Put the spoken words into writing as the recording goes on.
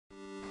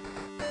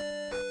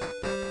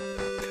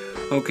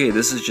Okay,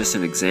 this is just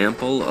an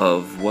example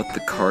of what the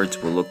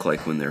cards will look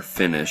like when they're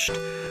finished.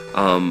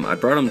 I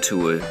brought them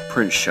to a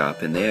print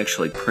shop and they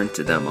actually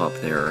printed them up.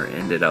 They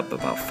ended up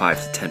about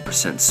 5 to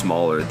 10%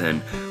 smaller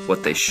than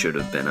what they should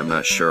have been. I'm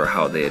not sure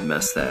how they had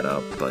messed that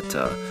up, but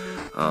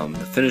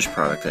the finished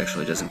product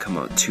actually doesn't come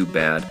out too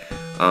bad.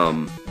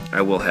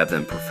 I will have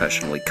them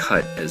professionally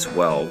cut as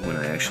well when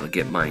I actually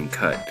get mine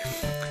cut.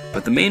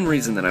 But the main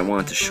reason that I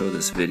wanted to show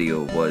this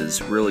video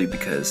was really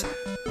because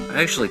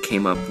I actually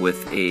came up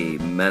with a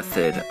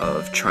method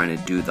of trying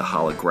to do the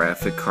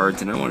holographic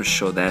cards, and I want to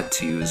show that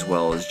to you as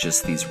well as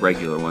just these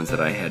regular ones that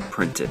I had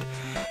printed.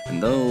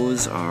 And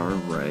those are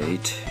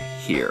right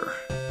here.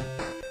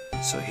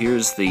 So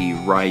here's the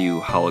Ryu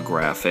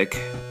holographic,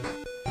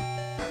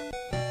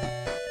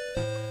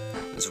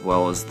 as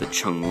well as the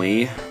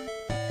Chun-Li.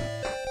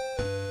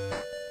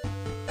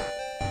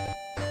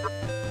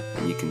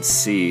 And you can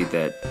see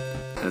that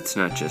that's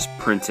not just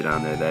printed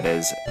on there, that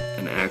is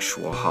an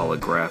actual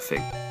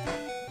holographic.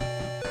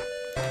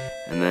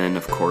 And then,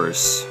 of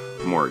course,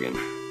 Morgan.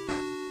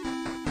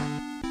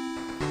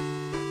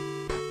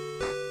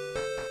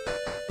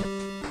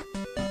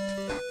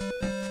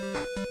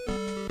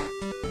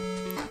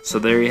 So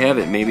there you have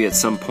it. Maybe at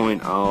some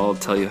point I'll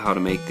tell you how to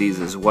make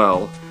these as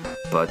well,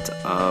 but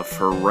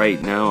for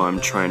right now I'm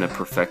trying to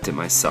perfect it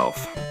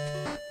myself.